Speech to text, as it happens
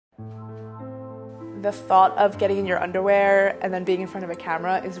The thought of getting in your underwear and then being in front of a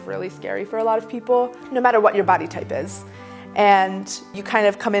camera is really scary for a lot of people, no matter what your body type is. And you kind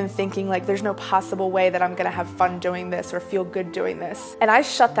of come in thinking like there's no possible way that I'm gonna have fun doing this or feel good doing this. And I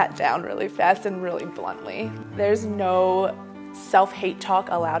shut that down really fast and really bluntly. There's no self-hate talk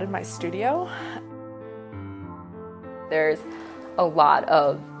allowed in my studio. There's a lot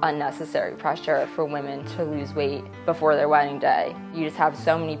of unnecessary pressure for women to lose weight before their wedding day. You just have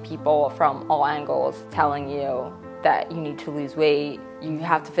so many people from all angles telling you that you need to lose weight. You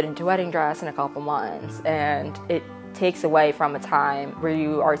have to fit into a wedding dress in a couple months, and it takes away from a time where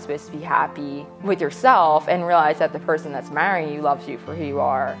you are supposed to be happy with yourself and realize that the person that's marrying you loves you for who you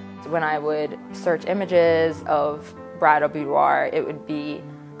are. When I would search images of bridal boudoir, it would be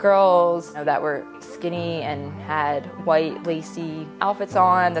girls that were skinny and had white lacy outfits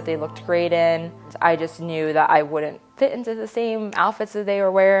on that they looked great in. I just knew that I wouldn't fit into the same outfits that they were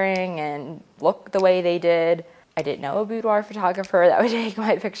wearing and look the way they did. I didn't know a boudoir photographer that would take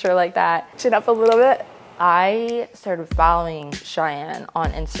my picture like that. Chin up a little bit. I started following Cheyenne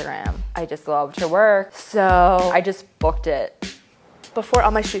on Instagram. I just loved her work, so I just booked it. Before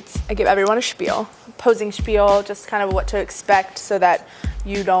all my shoots, I give everyone a spiel, posing spiel, just kind of what to expect so that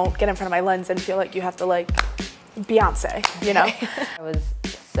you don't get in front of my lens and feel like you have to like Beyonce, you know? I was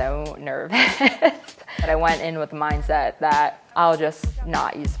so nervous. But I went in with the mindset that I'll just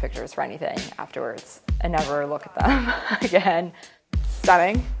not use pictures for anything afterwards and never look at them again.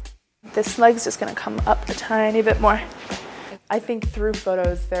 Stunning. This leg's just gonna come up a tiny bit more. I think through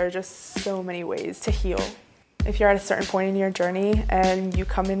photos, there are just so many ways to heal. If you're at a certain point in your journey and you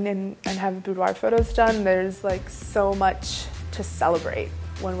come in and have boudoir photos done, there's like so much to celebrate.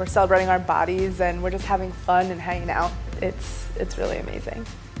 When we're celebrating our bodies and we're just having fun and hanging out, it's really amazing.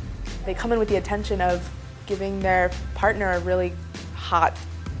 They come in with the intention of giving their partner a really hot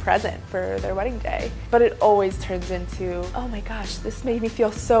present for their wedding day. But it always turns into, oh my gosh, this made me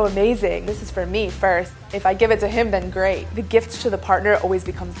feel so amazing. This is for me first. If I give it to him, then great. The gift to the partner always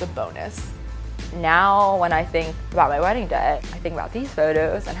becomes the bonus. Now, when I think about my wedding day, I think about these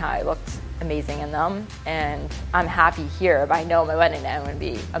photos and how I looked amazing in them. And I'm happy here, but I know my wedding day I'm going to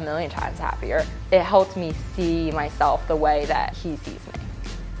be a million times happier. It helped me see myself the way that he sees me.